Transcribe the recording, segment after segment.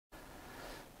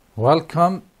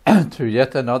Welcome to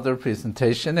yet another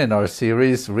presentation in our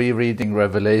series Rereading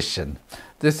Revelation.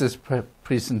 This is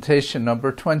presentation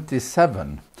number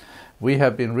 27. We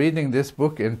have been reading this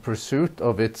book in pursuit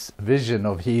of its vision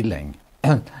of healing.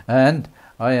 And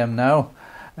I am now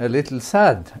a little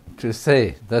sad to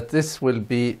say that this will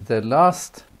be the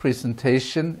last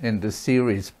presentation in the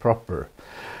series proper.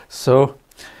 So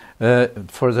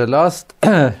for the last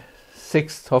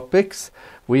 6 topics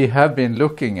we have been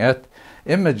looking at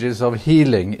images of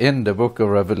healing in the book of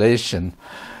Revelation.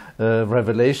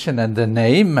 Revelation and the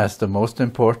name as the most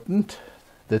important,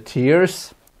 the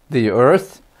tears, the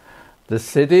earth, the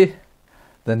city,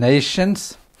 the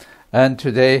nations, and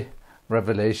today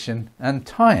Revelation and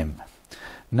time.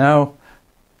 Now,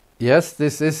 yes,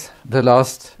 this is the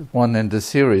last one in the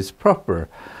series proper,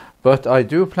 but I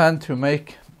do plan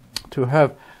to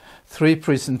have 3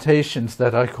 presentations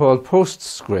that I call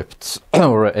postscripts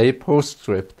or a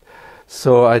postscript.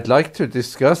 So I'd like to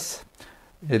discuss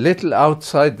a little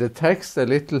outside the text, a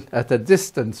little at a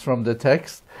distance from the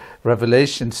text,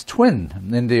 Revelation's twin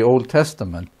in the Old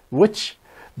Testament. Which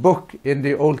book in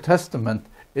the Old Testament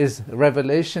is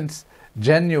Revelation's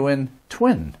genuine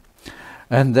twin?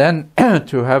 And then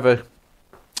to have a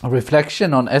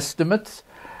reflection on estimates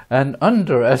and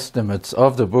underestimates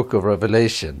of the book of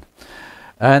Revelation.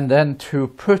 And then to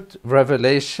put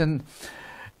Revelation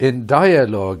in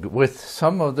dialogue with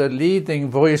some of the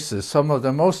leading voices, some of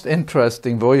the most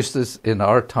interesting voices in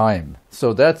our time.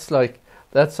 So that's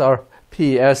our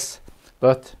PS,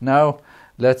 but now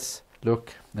let's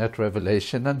look at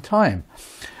Revelation and time.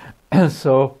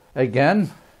 So again,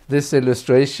 this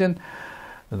illustration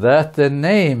that the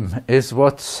name is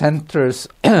what centers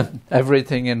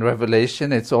everything in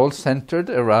Revelation. It's all centered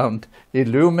around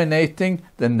illuminating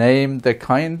the name, the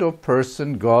kind of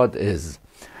person God is.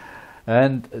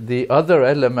 And the other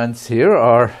elements here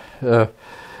are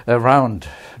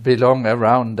belong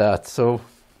around that. So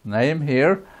name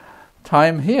here,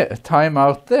 time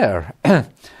out there.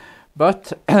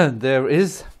 But there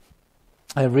is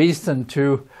a reason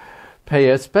to pay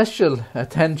a special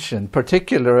attention,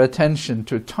 particular attention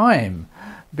to time,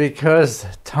 because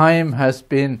time has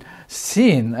been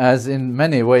seen as in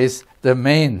many ways the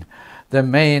main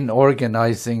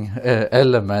organizing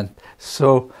element.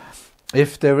 So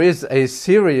if there is a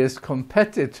serious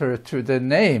competitor to the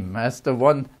name as the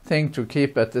one thing to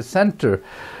keep at the center,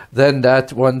 then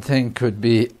that one thing could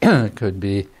be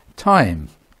time.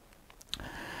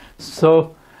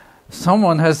 So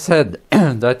someone has said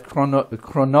that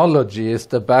chronology is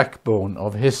the backbone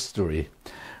of history,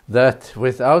 that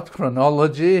without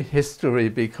chronology, history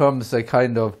becomes a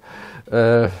kind of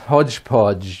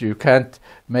hodgepodge. You can't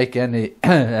make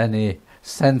any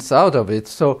sense out of it.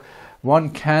 So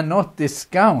one cannot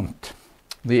discount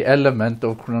the element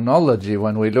of chronology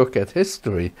when we look at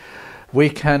history. We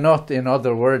cannot, in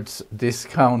other words,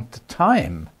 discount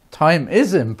time. Time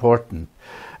is important,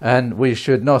 and we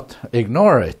should not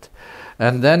ignore it.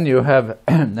 And then you have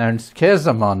Ernst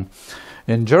Käsemann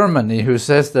in Germany who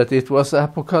says that it was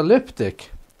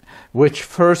apocalyptic, which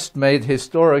first made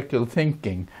historical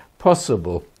thinking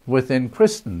possible within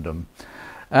Christendom.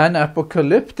 And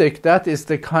apocalyptic, that is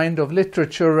the kind of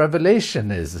literature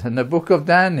Revelation is, and the book of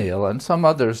Daniel and some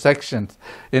other sections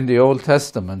in the Old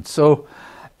Testament. So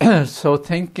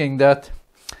thinking that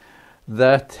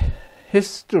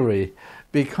history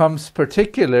becomes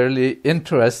particularly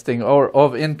interesting or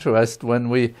of interest when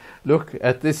we look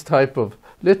at this type of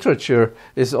literature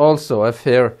is also a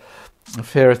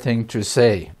fair thing to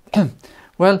say.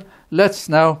 Well, let's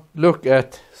now look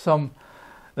at some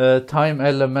time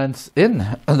elements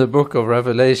in the book of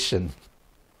Revelation,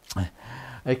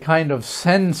 a kind of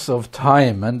sense of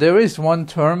time. And there is one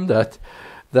term that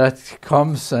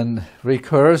comes and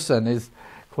recurs and is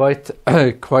quite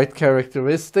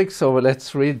characteristic. So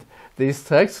let's read these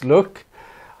texts. Look,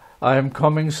 I am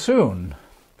coming soon.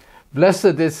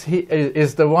 Blessed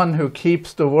is the one who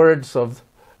keeps the words of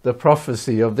the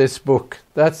prophecy of this book.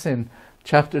 That's in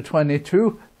chapter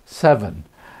 22:7.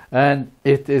 And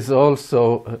it is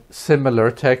also a similar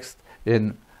text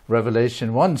in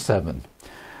Revelation 1:7.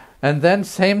 And then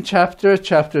same chapter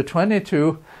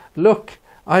 22, look,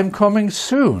 I'm coming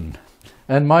soon,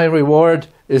 and my reward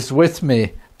is with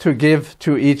me to give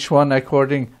to each one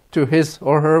according to his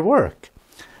or her work.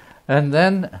 And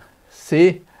then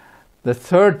see, the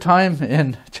third time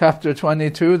in chapter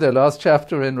 22, the last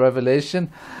chapter in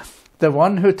Revelation, the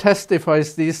one who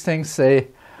testifies these things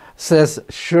says,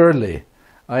 surely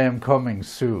I am coming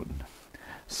soon.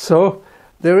 So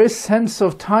there is sense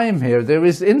of time here. There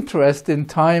is interest in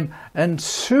time, and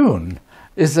soon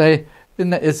is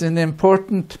an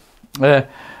important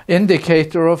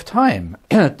indicator of time,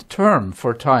 term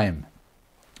for time.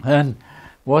 And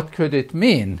what could it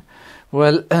mean?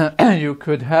 Well, you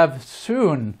could have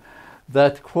soon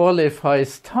that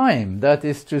qualifies time. That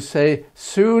is to say,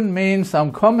 soon means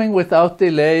I'm coming without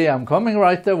delay, I'm coming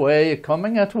right away,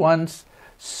 coming at once,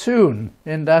 soon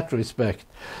in that respect.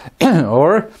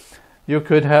 Or you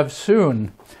could have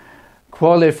soon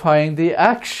qualifying the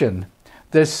action,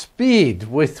 the speed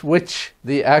with which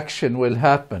the action will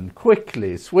happen,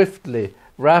 quickly, swiftly,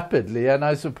 rapidly. And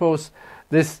I suppose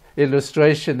this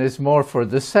illustration is more for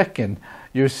the second.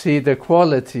 You see the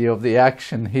quality of the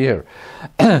action here.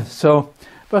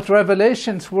 But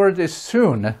Revelation's word is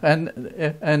soon,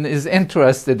 and is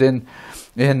interested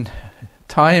in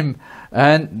time,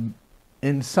 and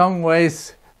in some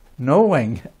ways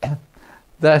knowing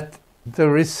that the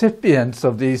recipients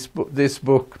of this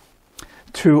book,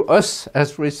 to us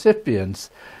as recipients,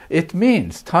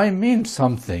 time means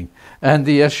something, and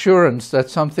the assurance that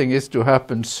something is to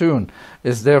happen soon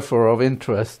is therefore of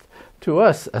interest to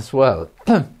us as well.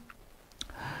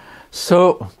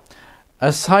 So,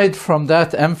 aside from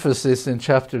that emphasis in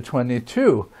chapter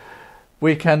 22,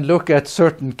 we can look at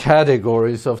certain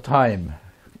categories of time,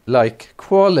 like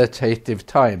qualitative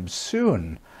time.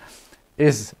 Soon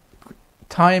is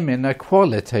time in a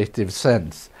qualitative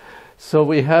sense. So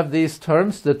we have these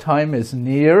terms. The time is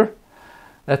near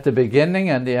at the beginning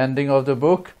and the ending of the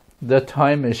book. The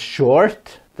time is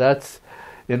short. That's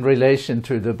in relation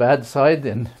to the bad side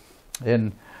in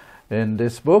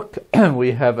this book.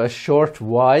 We have a short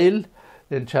while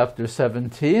in chapter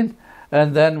 17,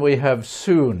 and then we have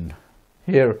soon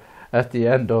here at the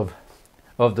end of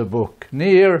the book.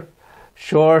 Near,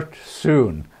 short,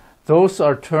 soon. Those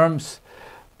are terms,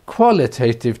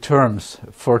 qualitative terms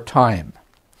for time.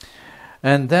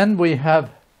 And then we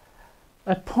have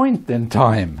a point in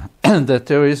time, that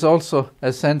there is also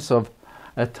a sense of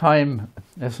a time,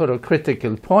 a sort of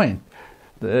critical point.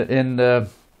 In the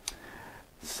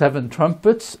 7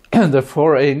 trumpets, the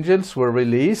 4 angels were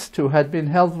released who had been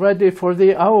held ready for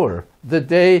the hour, the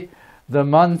day, the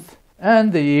month,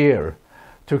 and the year,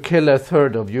 to kill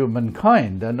 1/3 of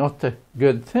humankind, and not a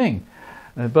good thing.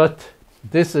 But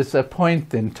this is a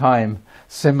point in time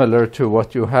similar to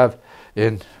what you have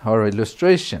in our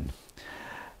illustration.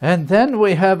 And then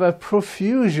we have a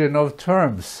profusion of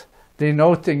terms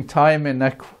denoting time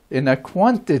in a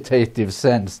quantitative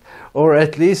sense, or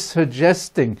at least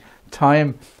suggesting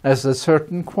time as a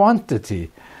certain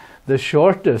quantity. The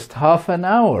shortest, half an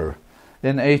hour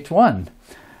in 8:1,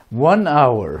 1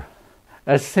 hour,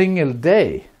 a single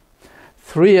day,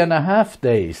 3.5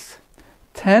 days,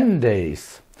 10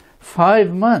 days,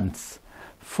 5 months,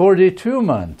 42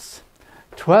 months,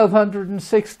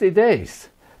 1260 days,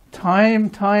 time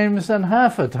times and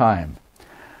half a time,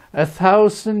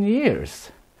 1,000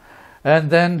 years, and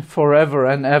then forever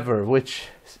and ever, which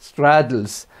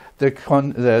straddles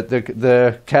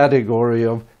the category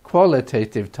of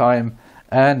qualitative time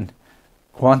and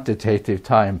quantitative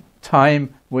time,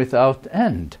 time without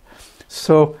end.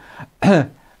 So,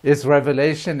 is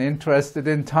Revelation interested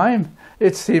in time?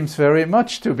 It seems very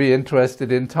much to be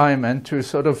interested in time, and to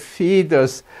sort of feed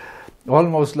us,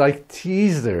 almost like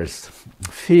teasers,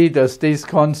 feed us these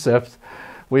concepts.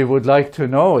 We would like to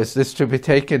know, is this to be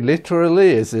taken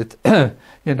literally? Is it,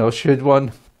 should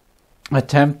one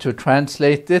attempt to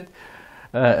translate it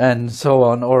and so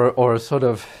on, or sort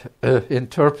of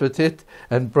interpret it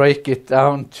and break it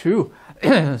down to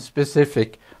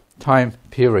specific time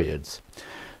periods?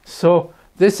 So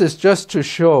this is just to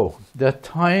show that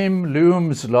time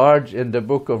looms large in the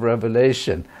book of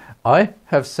Revelation. I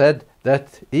have said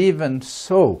that even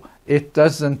so, it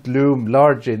doesn't loom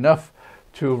large enough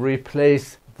to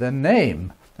replace the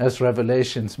name as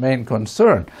Revelation's main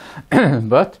concern.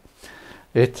 But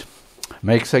it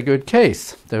makes a good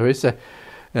case. There is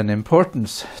an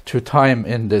importance to time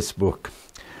in this book.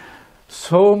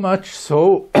 So much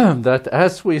so that,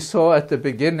 as we saw at the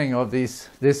beginning of this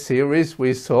series,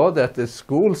 we saw that the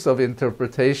schools of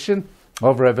interpretation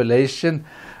of Revelation,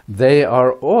 they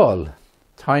are all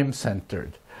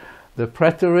time-centered. The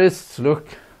preterists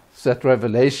looks at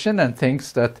Revelation and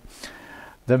thinks that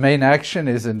the main action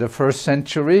is in the 1st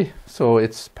century, so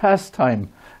it's past time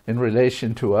in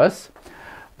relation to us.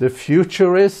 The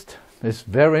futurist is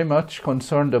very much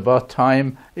concerned about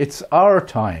time. It's our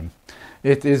time.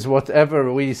 It is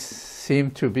whatever we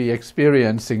seem to be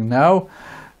experiencing now,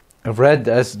 read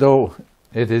as though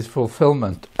it is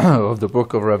fulfillment of the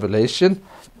book of Revelation.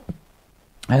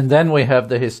 And then we have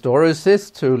the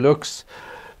historicist who looks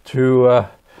who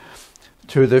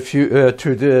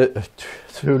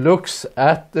looks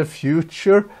at the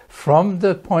future from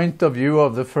the point of view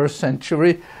of the 1st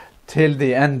century till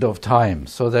the end of time.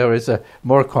 So there is a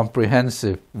more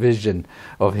comprehensive vision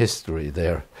of history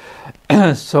there.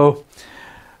 So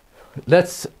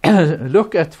let's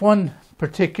look at one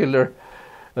particular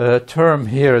term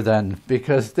here then,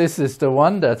 because this is the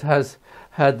one that has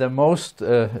had the most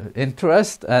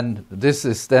interest, and this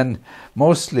is then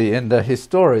mostly in the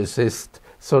historicist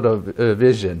sort of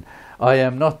vision. I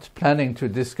am not planning to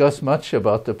discuss much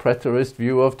about the preterist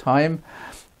view of time,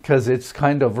 because it's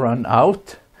kind of run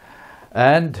out,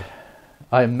 and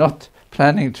I'm not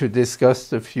planning to discuss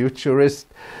the futurist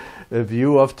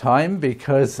view of time,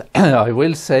 because I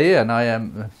will say, and I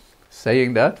am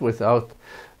saying that without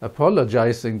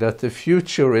apologizing, that the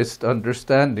futurist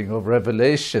understanding of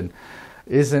Revelation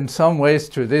is in some ways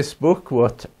to this book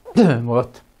what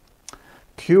what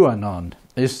QAnon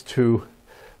is to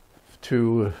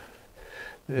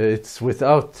it's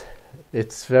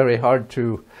very hard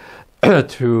to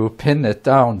to pin it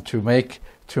down, to make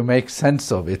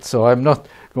sense of it. So I'm not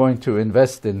going to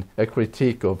invest in a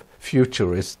critique of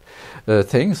futurist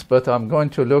things, but I'm going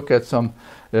to look at some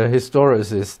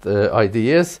historicist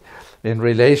ideas in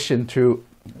relation to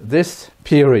this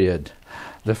period,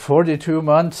 the 42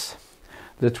 months,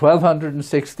 the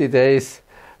 1260 days,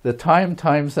 the time,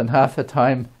 times, and half a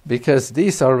time, because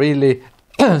these are really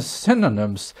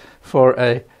synonyms for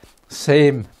a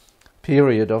same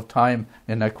period of time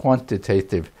in a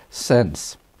quantitative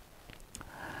sense.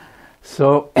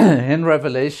 So in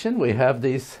Revelation we have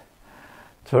these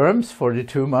terms,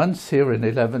 42 months here in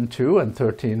 11.2 and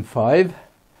 13.5,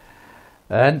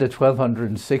 and the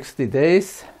 1260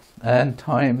 days, and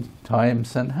time,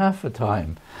 times, and half a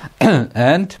time.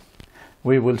 And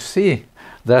we will see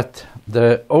that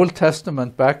the Old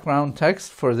Testament background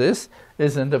text for this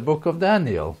is in the book of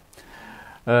Daniel.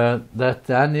 That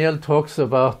Daniel talks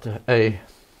about a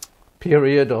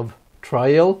period of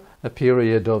trial, a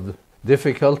period of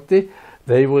difficulty.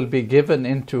 They will be given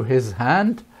into his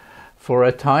hand for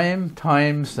a time,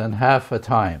 times, and half a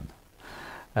time.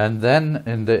 And then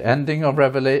in the ending of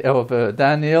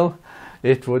Daniel,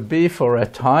 it would be for a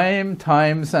time,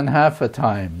 times, and half a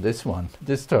time, this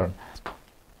term.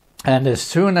 And as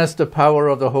soon as the power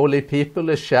of the holy people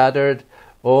is shattered,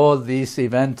 all these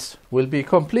events will be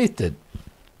completed.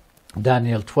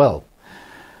 Daniel 12.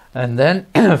 And then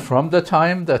from the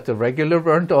time that the regular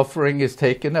burnt offering is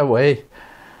taken away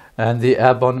and the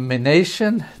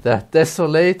abomination that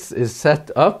desolates is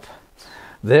set up,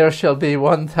 there shall be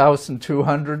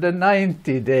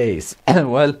 1,290 days.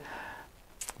 Well,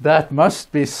 that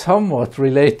must be somewhat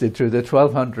related to the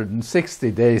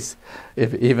 1260 days,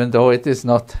 even though it is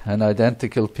not an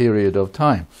identical period of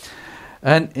time.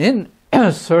 And in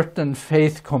certain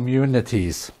faith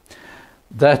communities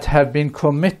that have been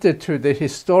committed to the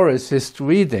historicist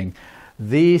reading,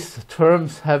 these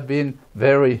terms have been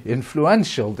very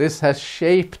influential. This has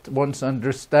shaped one's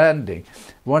understanding,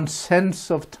 one's sense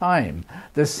of time,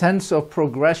 the sense of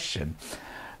progression,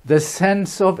 the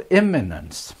sense of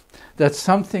imminence, that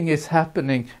something is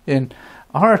happening in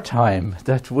our time,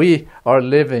 that we are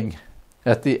living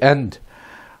at the end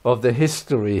of the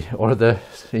history or the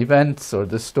events or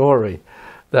the story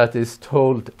that is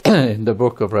told in the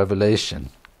book of Revelation.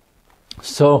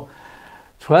 So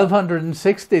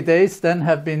 1260 days then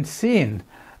have been seen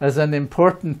as an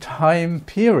important time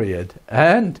period,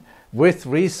 and with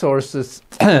resources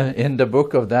in the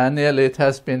book of Daniel, it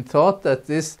has been thought that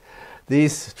these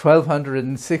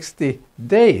 1260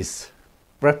 days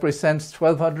represents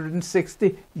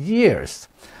 1260 years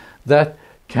that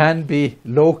can be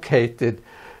located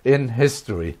in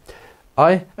history.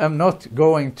 I am not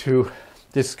going to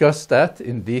discuss that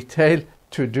in detail.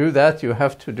 To do that, you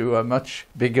have to do a much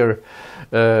bigger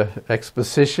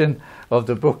exposition of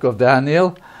the book of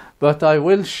Daniel, but I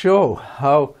will show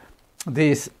how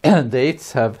these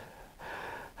dates have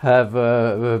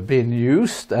been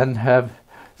used and have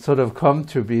sort of come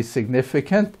to be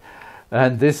significant.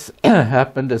 And this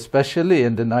happened especially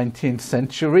in the 19th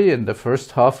century, in the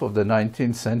first half of the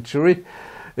 19th century,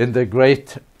 in the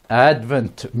great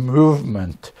Advent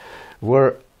movement,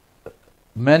 where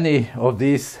many of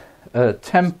these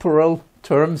temporal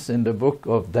terms in the book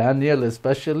of Daniel,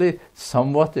 especially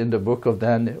somewhat in the book of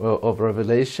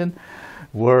Revelation,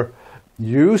 were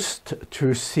used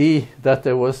to see that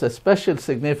there was a special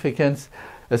significance,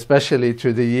 especially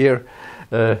to the year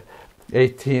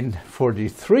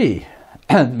 1843.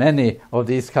 And many of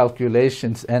these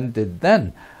calculations ended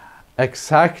then,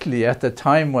 exactly at the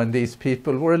time when these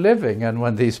people were living and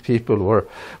when these people were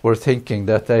thinking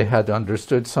that they had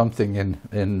understood something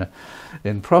in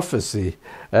prophecy.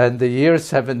 And the year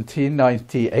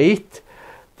 1798,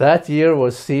 that year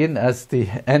was seen as the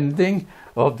ending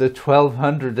of the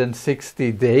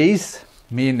 1260 days,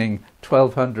 meaning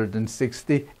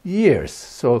 1260 years.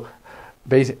 So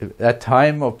a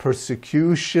time of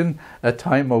persecution, a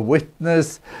time of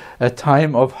witness, a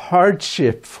time of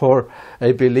hardship for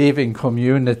a believing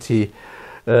community,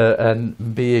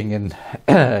 and being in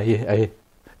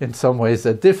some ways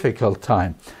a difficult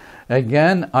time.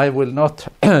 Again, I will not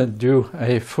do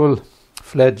a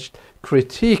full-fledged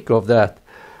critique of that,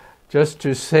 just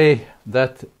to say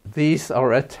that these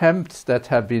are attempts that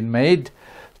have been made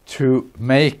to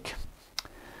make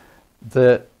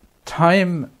the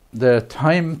time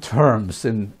terms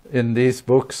in these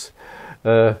books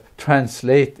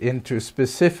translate into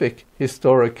specific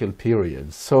historical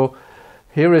periods. So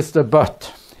here is the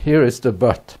but,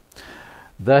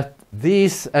 that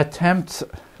these attempts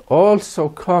also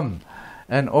come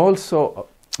and also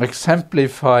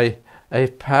exemplify a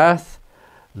path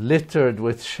littered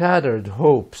with shattered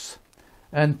hopes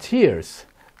and tears,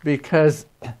 because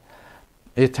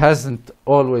it hasn't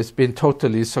always been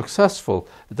totally successful.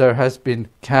 There has been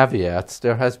caveats,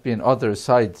 there has been other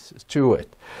sides to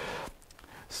it.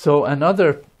 So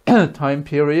another time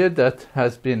period that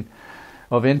has been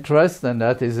of interest, and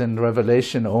that is in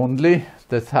Revelation only,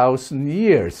 the 1,000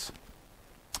 years.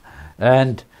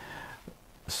 And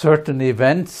certain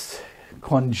events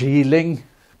concentrating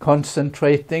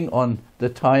on the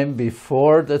time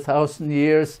before the 1,000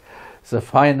 years. There's a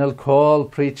final call,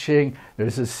 preaching,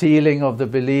 there's a sealing of the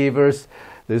believers,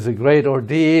 there's a great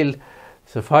ordeal,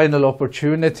 it's a final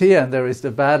opportunity, and there is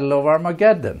the Battle of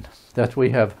Armageddon that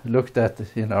we have looked at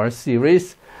in our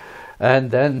series.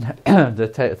 And then the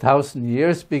 1,000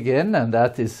 years begin, and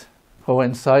that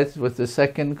coincides with the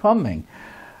second coming.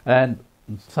 And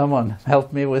someone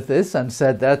helped me with this and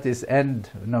said that is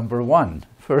end number 1,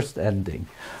 first ending.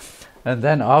 And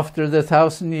then after the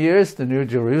 1,000 years, the New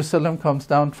Jerusalem comes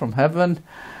down from heaven,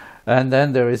 and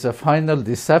then there is a final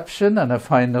deception and a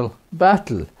final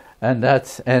battle, and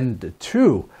that's end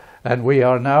 2. And we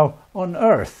are now on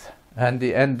earth, and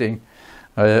the ending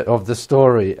of the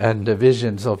story and the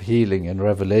visions of healing and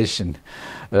revelation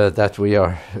that we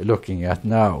are looking at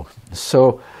now.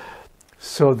 So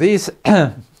these,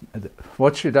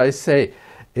 what should I say,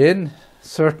 in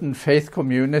certain faith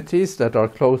communities that are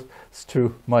close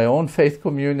to my own faith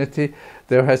community,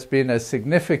 there has been a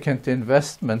significant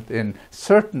investment in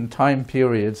certain time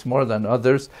periods more than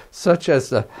others, such as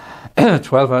the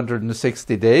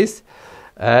 1260 days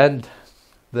and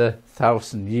the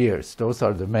 1,000 years. Those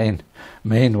are the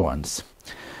main ones.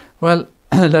 Well,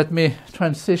 let me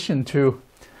transition to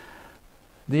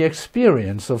the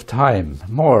experience of time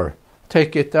more.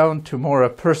 Take it down to more a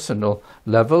personal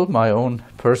level, my own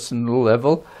personal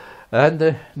level, and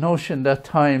the notion that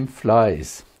time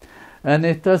flies. And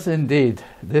it does indeed.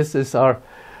 This is our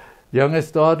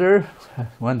youngest daughter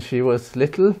when she was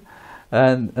little,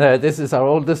 and this is our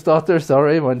oldest daughter,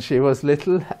 when she was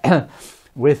little,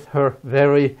 with her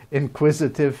very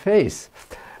inquisitive face.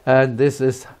 And this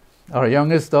is our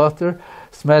youngest daughter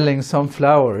smelling some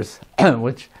flowers,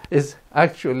 which is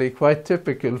actually quite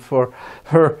typical for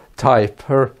her type,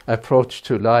 her approach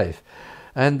to life.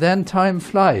 And then time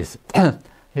flies.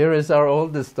 Here is our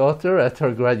oldest daughter at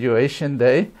her graduation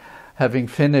day, having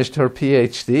finished her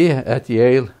PhD at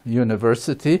Yale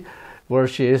University, where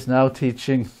she is now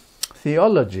teaching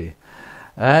theology.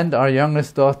 And our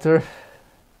youngest daughter,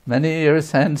 many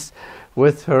years hence,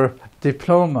 with her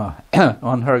diploma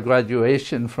on her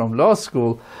graduation from law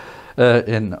school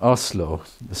in Oslo.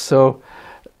 So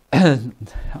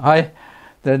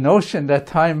the notion that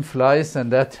time flies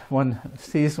and that one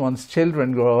sees one's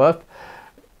children grow up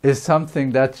is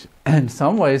something that in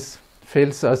some ways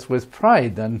fills us with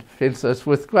pride and fills us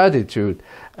with gratitude,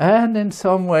 and in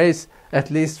some ways, at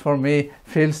least for me,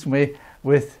 fills me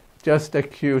with just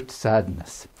acute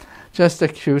sadness. Just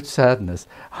acute sadness.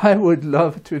 I would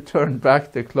love to turn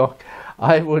back the clock.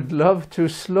 I would love to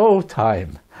slow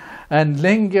time and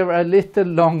linger a little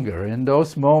longer in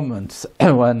those moments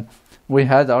when we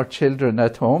had our children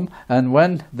at home, and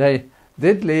when they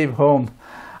did leave home,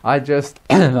 I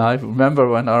remember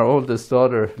when our oldest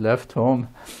daughter left home,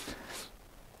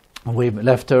 we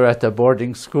left her at a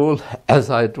boarding school. As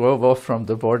I drove off from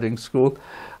the boarding school,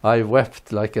 I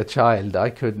wept like a child. I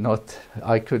could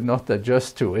not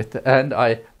adjust to it, and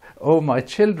I owe my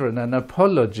children an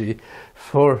apology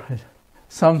for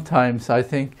sometimes, I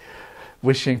think,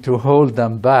 wishing to hold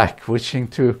them back, wishing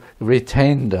to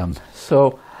retain them.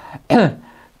 So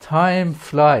time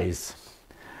flies,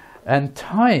 and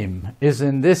time is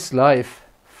in this life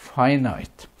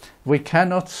finite. We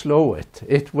cannot slow it.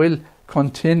 It will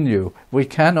continue. We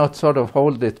cannot sort of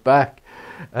hold it back.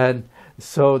 And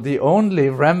so the only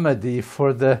remedy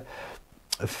for the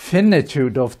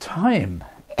finitude of time,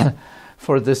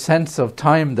 for the sense of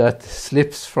time that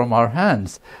slips from our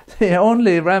hands. The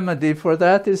only remedy for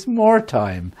that is more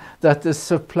time, that the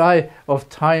supply of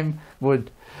time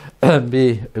would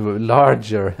be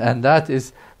larger. And that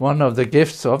is one of the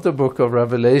gifts of the book of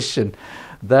Revelation,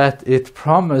 that it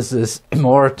promises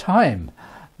more time,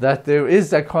 that there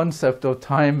is a concept of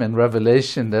time in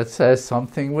Revelation that says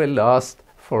something will last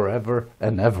forever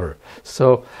and ever.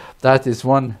 So that is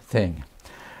one thing.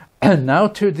 And now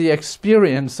to the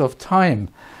experience of time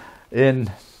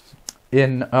in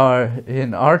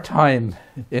our time,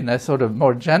 in a sort of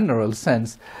more general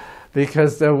sense,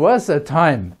 because there was a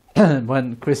time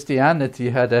when Christianity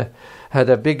had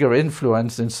a bigger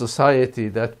influence in society,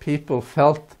 that people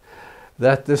felt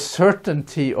that the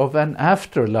certainty of an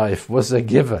afterlife was a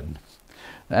given,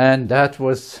 and that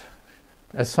was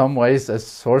in some ways a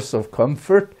source of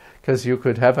comfort, because you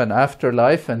could have an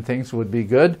afterlife and things would be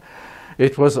good.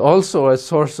 It was also a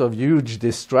source of huge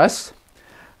distress,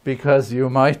 because you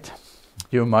might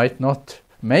not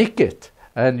make it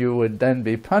and you would then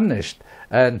be punished.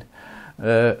 And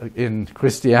in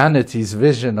Christianity's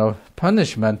vision of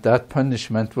punishment, that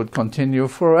punishment would continue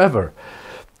forever.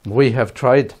 We have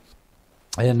tried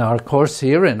in our course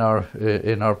here, in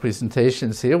our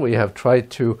presentations here, we have tried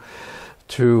to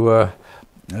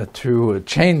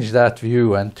change that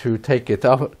view and to take it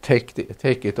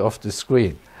off the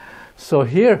screen. So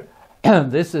here,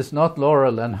 this is not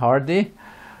Laurel and Hardy.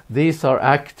 These are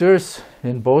actors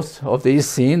in both of these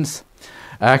scenes,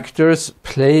 actors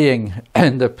playing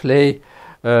in the play,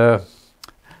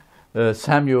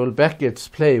 Samuel Beckett's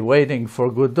play, Waiting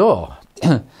for Godot.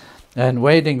 And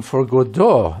Waiting for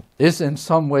Godot is in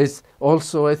some ways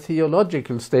also a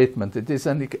theological statement. It is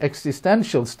an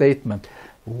existential statement.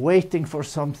 Waiting for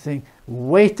something,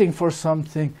 waiting for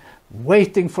something,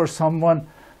 waiting for someone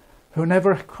who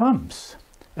never comes.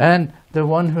 And the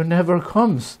one who never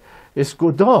comes is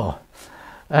Godot.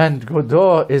 And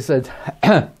Godot is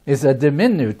a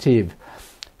diminutive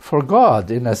for God,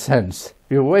 in a sense.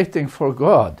 You're waiting for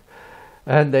God.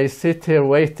 And they sit here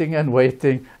waiting and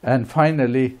waiting, and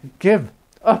finally give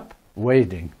up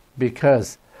waiting,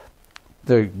 because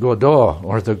the Godot,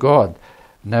 or the God,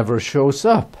 never shows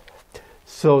up.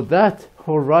 So that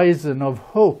horizon of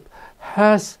hope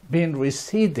has been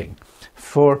receding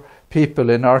for people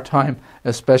in our time,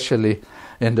 especially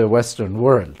in the Western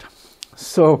world.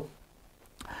 So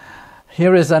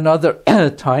here is another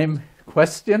time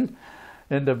question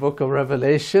in the book of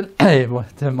Revelation,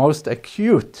 the most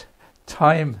acute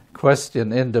time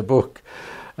question in the book.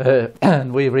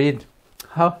 And we read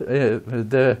how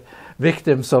the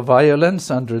victims of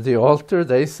violence under the altar,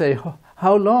 they say,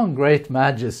 "How long, great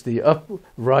majesty,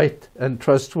 upright and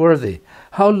trustworthy?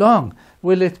 How long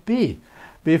will it be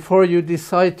before you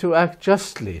decide to act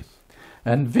justly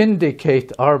and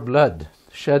vindicate our blood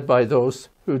shed by those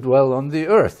who dwell on the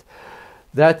earth?"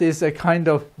 That is a kind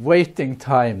of waiting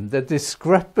time, the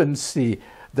discrepancy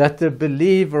that the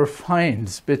believer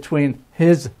finds between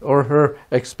his or her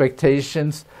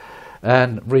expectations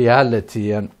and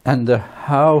reality. And the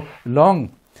how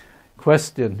long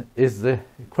question is the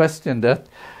question that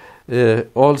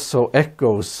also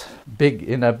echoes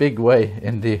in a big way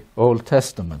in the Old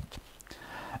Testament.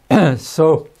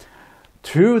 So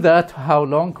to that how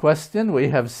long question, we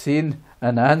have seen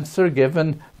an answer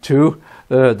given to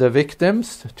the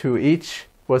victims. To each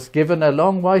was given a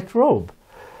long white robe,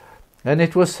 and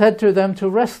it was said to them to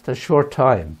rest a short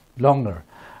time longer,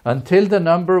 until the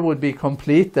number would be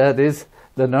complete, that is,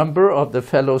 the number of the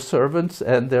fellow servants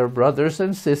and their brothers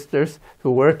and sisters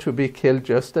who were to be killed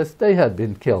just as they had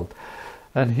been killed.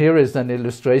 And here is an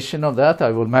illustration of that.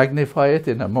 I will magnify it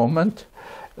in a moment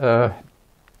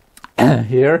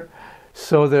here.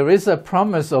 So there is a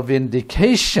promise of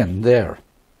vindication there,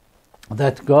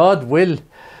 that God will,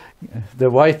 the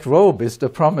white robe is the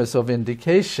promise of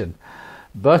vindication,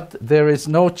 but there is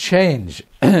no change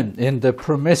in the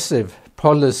permissive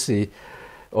policy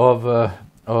of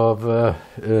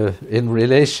in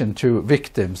relation to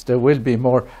victims. There will be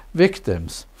more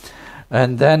victims.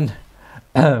 And then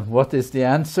what is the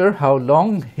answer? How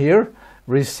long here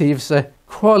receives a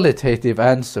qualitative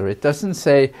answer. It doesn't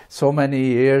say so many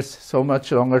years, so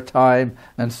much longer time,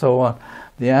 and so on.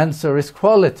 The answer is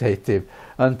qualitative,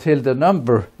 until the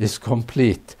number is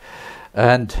complete.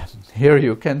 And here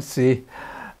you can see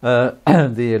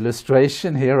the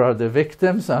illustration. Here are the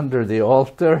victims under the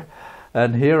altar,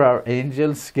 and here are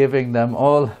angels giving them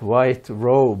all white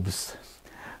robes,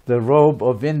 the robe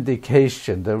of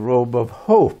vindication, the robe of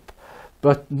hope,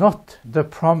 but not the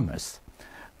promise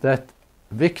that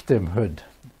victimhood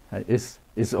is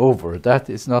over. That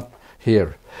is not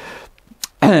here.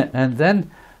 And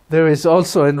then there is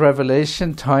also in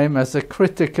Revelation time as a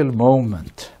critical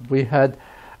moment. We had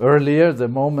earlier the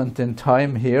moment in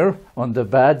time here on the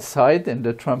bad side in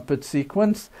the trumpet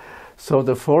sequence. So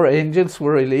the 4 angels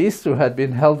were released who had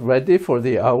been held ready for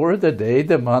the hour, the day,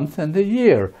 the month, and the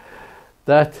year.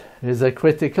 That is a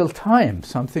critical time.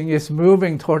 Something is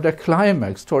moving toward a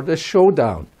climax, toward a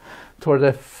showdown, toward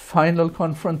a final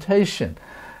confrontation.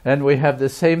 And we have the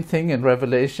same thing in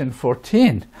Revelation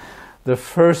 14. The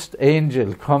first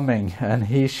angel coming, and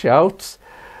he shouts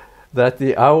that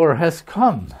the hour has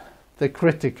come, the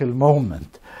critical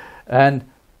moment. And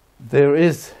there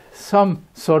is some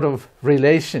sort of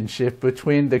relationship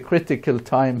between the critical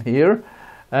time here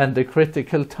and the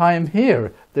critical time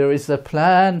here. There is a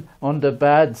plan on the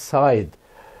bad side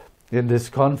in this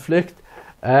conflict,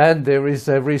 and there is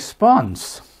a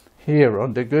response here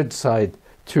on the good side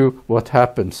to what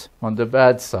happens on the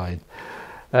bad side.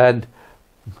 And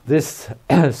this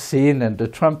scene in the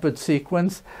trumpet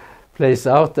sequence plays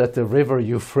out at the river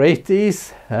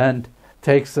Euphrates and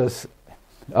takes us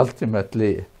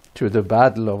ultimately to the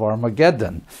Battle of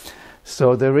Armageddon.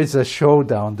 So there is a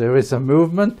showdown, there is a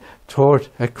movement toward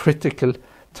a critical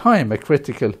time, a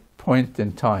critical point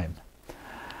in time.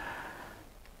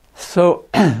 So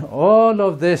all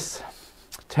of this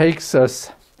takes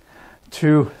us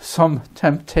to some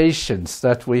temptations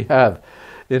that we have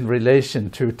in relation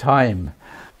to time,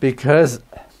 because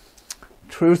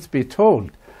truth be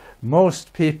told,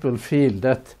 most people feel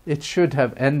that it should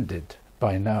have ended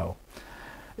by now.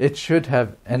 It should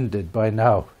have ended by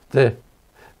now. The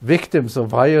victims of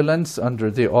violence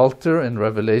under the altar in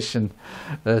Revelation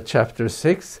chapter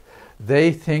 6,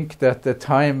 they think that the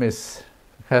time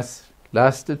has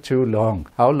lasted too long.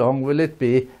 How long will it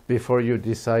be before you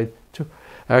decide to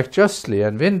act justly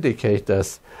and vindicate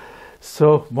us?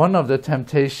 So one of the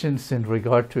temptations in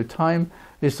regard to time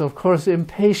is, of course,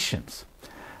 impatience.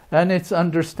 And it's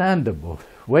understandable.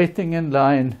 Waiting in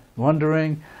line,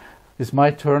 wondering, is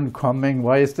my turn coming?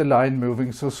 Why is the line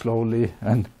moving so slowly?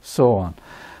 And so on.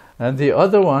 And the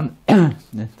other one,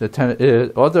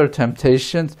 other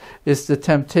temptation is the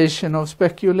temptation of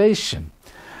speculation.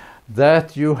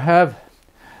 That you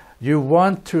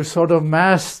want to sort of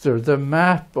master the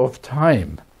map of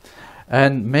time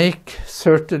and make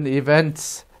certain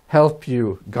events help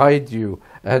you, guide you,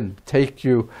 and take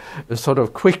you sort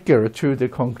of quicker to the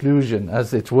conclusion,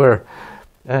 as it were.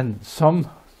 And some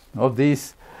of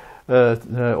these,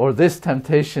 or this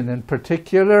temptation in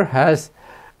particular, has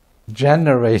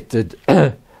generated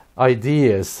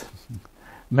ideas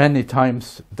many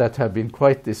times that have been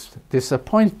quite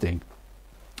disappointing.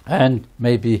 And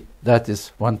maybe that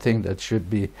is one thing that should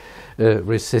be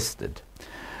resisted.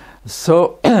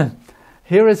 So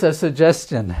here is a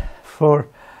suggestion for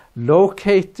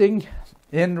locating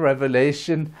in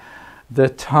Revelation the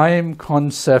time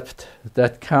concept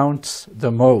that counts the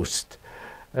most.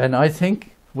 And I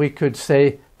think we could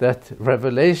say that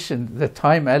Revelation, the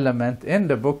time element in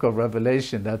the book of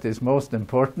Revelation that is most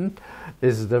important,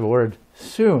 is the word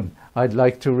soon. I'd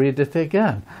like to read it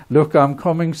again. Look, I'm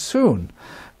coming soon.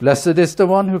 Blessed is the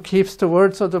one who keeps the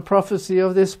words of the prophecy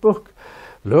of this book.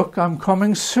 Look, I'm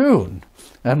coming soon,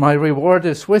 and my reward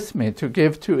is with me to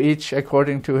give to each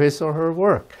according to his or her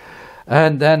work.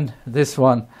 And then this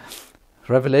one,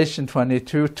 Revelation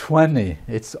 22:20.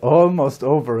 It's almost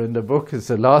over in the book. It's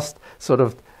the last sort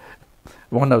of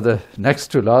one of the next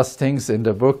to last things in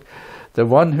the book. The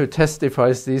one who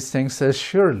testifies these things says,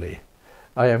 surely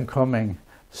I am coming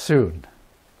soon.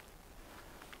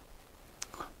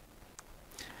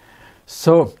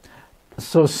 So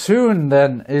soon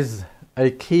then is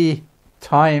a key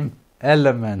time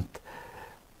element,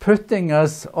 putting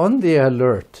us on the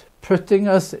alert, putting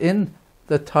us in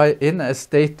a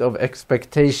state of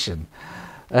expectation,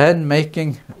 and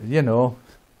making,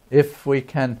 if we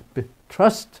can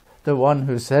trust the one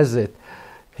who says it,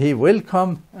 he will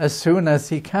come as soon as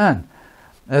he can,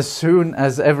 as soon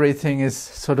as everything is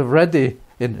sort of ready,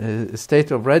 in a state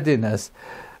of readiness.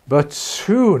 But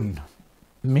soon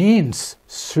means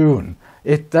soon.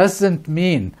 It doesn't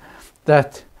mean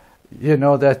that,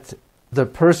 that the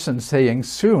person saying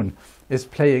soon is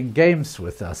playing games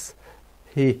with us.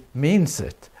 He means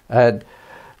it. And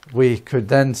we could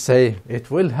then say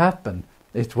it will happen.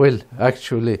 It will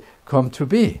actually come to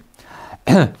be.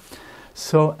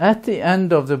 So at the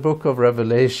end of the book of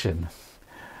Revelation,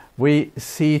 we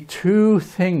see two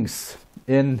things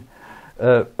in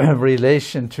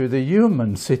relation to the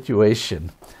human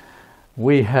situation.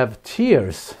 We have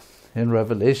tears in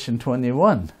Revelation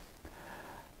 21,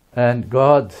 and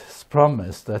God's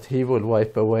promise that he will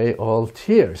wipe away all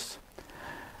tears.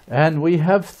 And we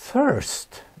have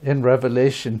thirst in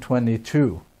Revelation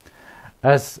 22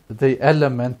 as the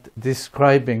element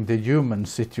describing the human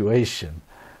situation.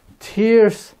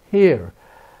 Tears here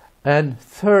and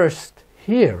thirst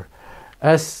here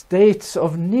as states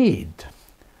of need,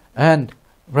 and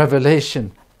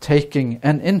Revelation taking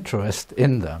an interest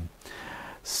in them.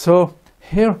 So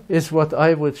here is what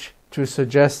I wish to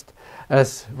suggest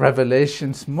as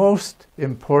Revelation's most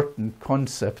important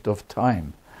concept of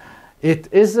time. It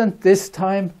isn't this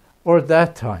time or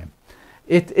that time.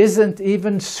 It isn't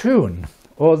even soon,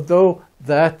 although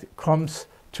that comes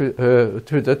to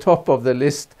the top of the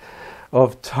list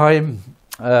of time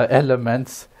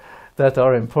elements that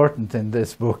are important in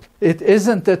this book. It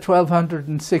isn't the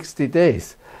 1260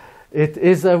 days. It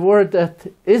is a word that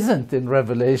isn't in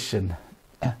Revelation.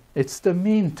 It's the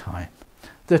meantime,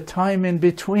 the time in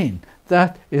between.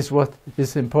 That is what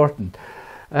is important.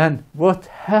 And what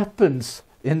happens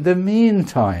in the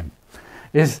meantime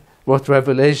is what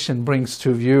Revelation brings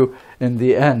to view in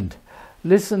the end.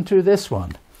 Listen to this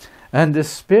one. And the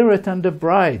Spirit and the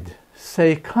bride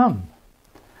say, "Come."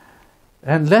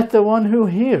 And let the one who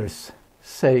hears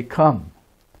say, "Come."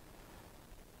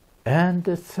 And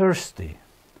the thirsty,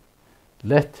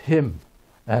 let him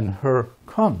and her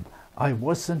come. I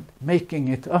wasn't making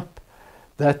it up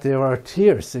that there are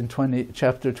tears in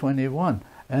chapter 21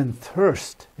 and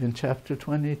thirst in chapter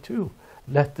 22.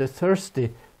 Let the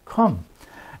thirsty come.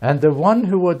 And the one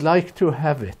who would like to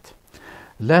have it,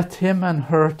 let him and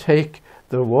her take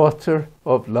the water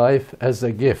of life as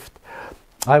a gift.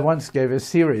 I once gave a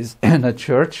series in a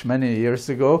church many years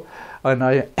ago, and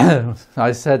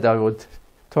I said I would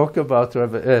talk about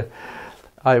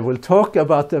I will talk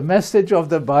about the message of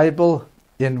the Bible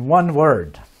in one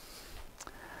word.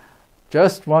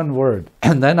 Just one word.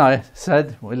 And then I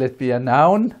said, will it be a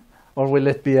noun or will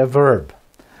it be a verb?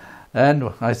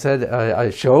 And I said, I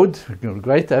showed,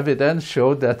 great evidence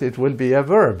showed that it will be a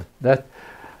verb, that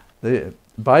the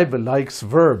Bible likes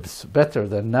verbs better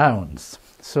than nouns.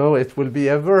 So it will be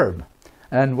a verb.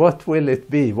 And what will it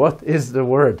be? What is the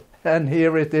word? And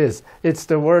here it is. It's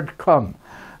the word "come."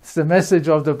 It's the message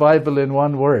of the Bible in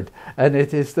one word. And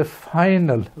it is the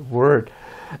final word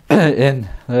in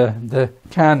the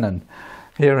canon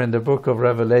here in the book of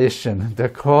Revelation, the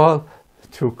call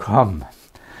to come.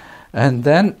 And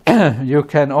then you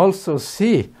can also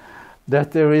see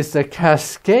that there is a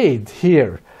cascade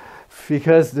here,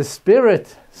 because the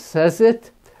Spirit says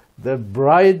it, the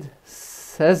bride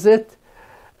says it,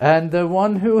 and the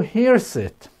one who hears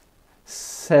it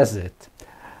says it.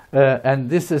 And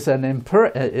this is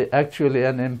actually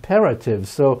an imperative.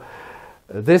 So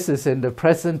this is in the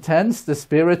present tense. The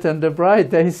Spirit and the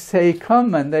bride, they say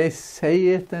 "come," and they say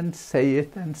it and say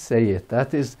it and say it.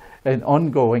 That is an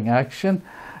ongoing action.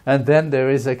 And then there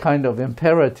is a kind of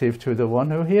imperative to the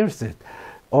one who hears it,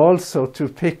 also to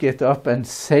pick it up and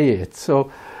say it.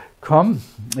 So "come"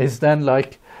 is then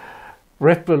like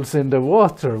ripples in the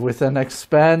water with an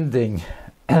expanding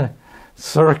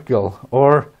circle,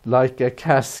 or like a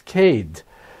cascade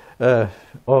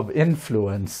of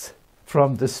influence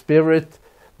from the Spirit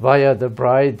via the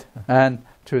bride and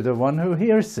to the one who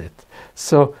hears it.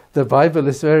 So the Bible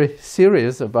is very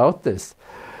serious about this.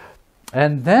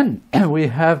 And then we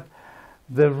have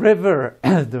the river,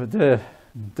 the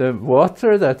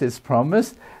water that is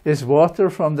promised is water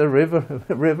from the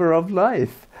river of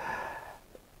life,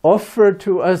 offered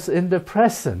to us in the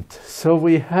present. So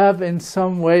we have in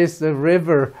some ways the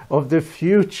river of the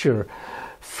future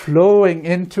flowing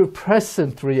into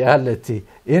present reality,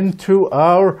 into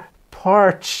our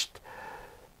parched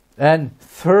and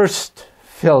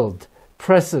thirst-filled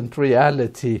present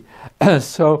reality.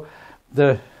 So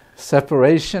the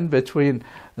separation between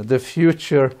the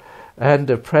future and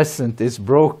the present is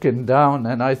broken down,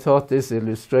 and I thought this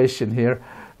illustration here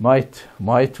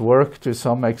might work to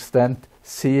some extent,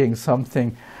 seeing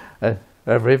something, a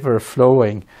river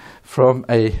flowing from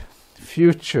a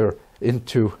future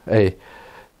into a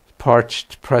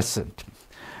parched present.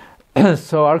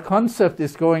 So our concept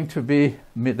is going to be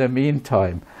the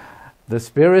meantime. The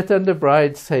Spirit and the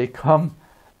bride say, "Come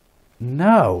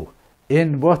now,"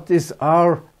 in what is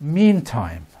our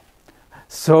meantime.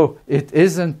 So it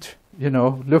isn't,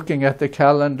 looking at the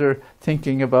calendar,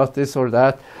 thinking about this or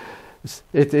that.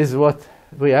 It is what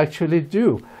we actually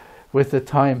do with the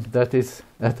time that is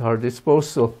at our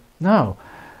disposal now.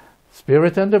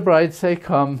 Spirit and the bride say,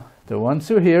 "Come." The ones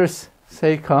who hears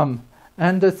say, "Come."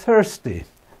 And the thirsty.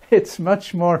 It's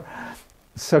much more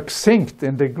succinct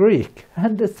in the Greek.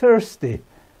 And the thirsty,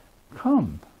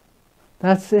 "Come."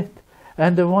 That's it.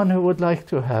 And the one who would like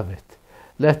to have it,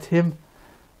 let him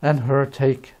and her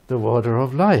take the water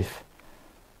of life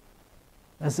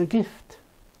as a gift.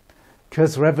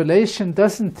 Because Revelation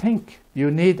doesn't think you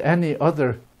need any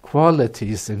other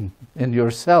qualities in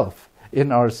yourself,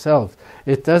 in ourselves.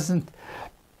 It doesn't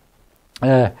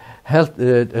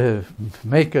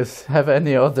make us have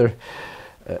any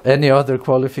other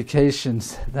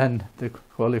qualifications than the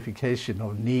qualification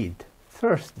of need.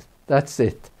 Thirst, that's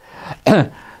it.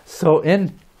 So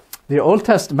in the Old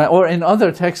Testament, or in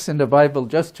other texts in the Bible,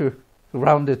 just to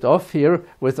round it off here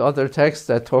with other texts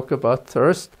that talk about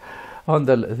thirst,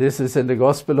 this is in the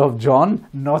Gospel of John,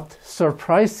 not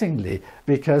surprisingly,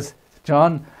 because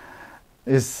John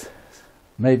is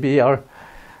maybe our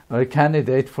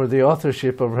candidate for the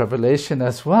authorship of Revelation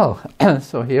as well.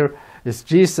 So here is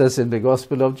Jesus in the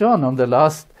Gospel of John on the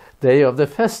last day of the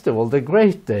festival, the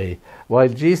great day. While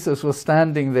Jesus was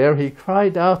standing there, he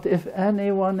cried out, "If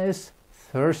anyone is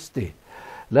thirsty,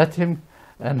 let him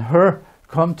and her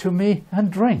come to me and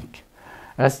drink.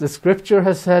 As the scripture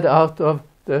has said, out of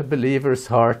the believer's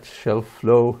heart shall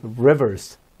flow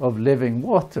rivers of living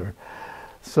water."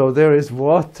 So there is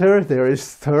water, there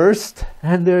is thirst,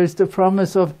 and there is the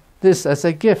promise of this as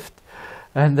a gift.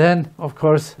 And then, of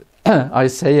course,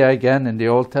 Isaiah again in the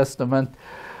Old Testament,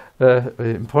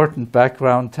 important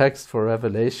background text for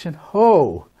Revelation.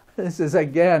 Ho! This is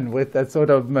again with that sort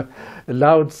of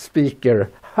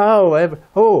loudspeaker.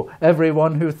 Ho,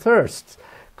 everyone who thirsts,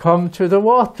 come to the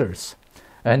waters.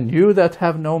 And you that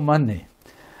have no money,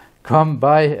 come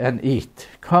buy and eat.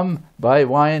 Come buy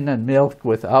wine and milk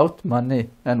without money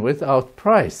and without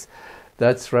price.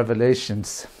 That's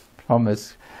Revelation's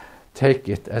promise. Take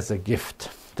it as a gift.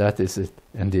 That is it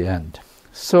in the end.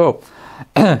 So,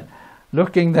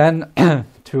 looking then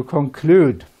to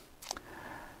conclude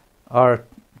our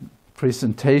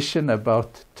presentation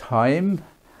about time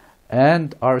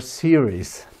and our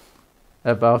series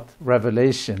about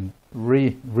Revelation,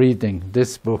 rereading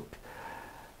this book,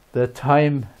 the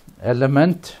time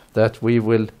element that we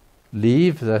will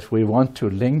leave, that we want to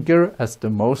linger as the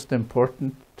most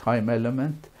important time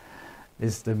element,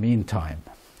 is the meantime.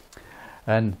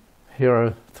 And here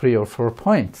are 3 or 4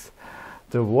 points.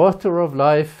 The water of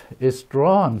life is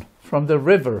drawn from the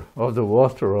river of the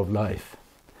water of life.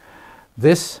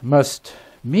 This must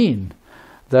mean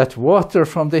that water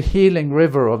from the healing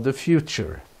river of the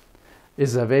future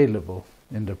is available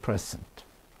in the present.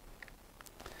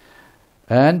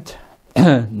 And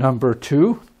number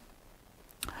 2,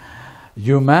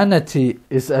 humanity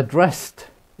is addressed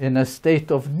in a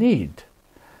state of need,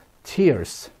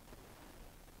 tears,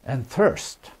 and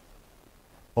thirst.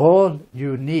 All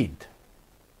you need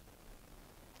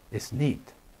is need.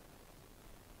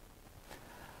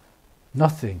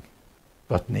 Nothing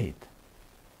but need.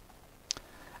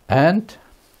 And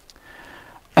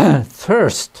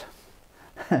thirst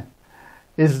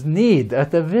is need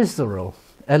at a visceral,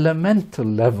 elemental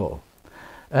level,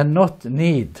 and not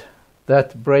need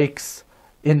that breaks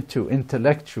into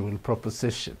intellectual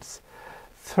propositions.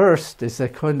 Thirst is a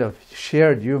kind of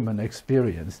shared human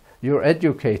experience. You're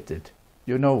educated,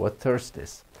 you know what thirst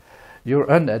is. You're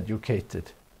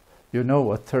uneducated, you know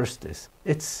what thirst is.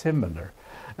 It's similar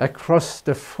across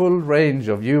the full range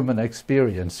of human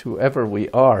experience, whoever we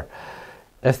are,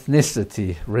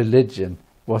 ethnicity, religion,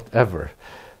 whatever.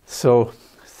 So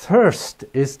thirst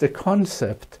is the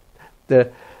concept,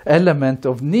 the element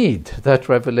of need that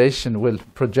Revelation will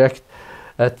project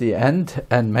at the end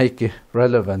and make it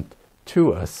relevant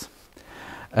to us.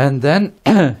 And then,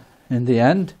 in the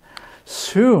end,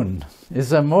 soon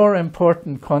is a more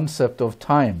important concept of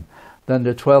time than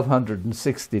the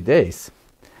 1260 days.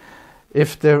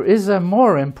 If there is a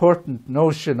more important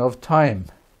notion of time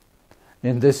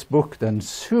in this book than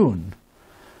soon,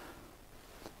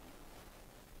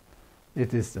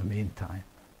 it is the meantime.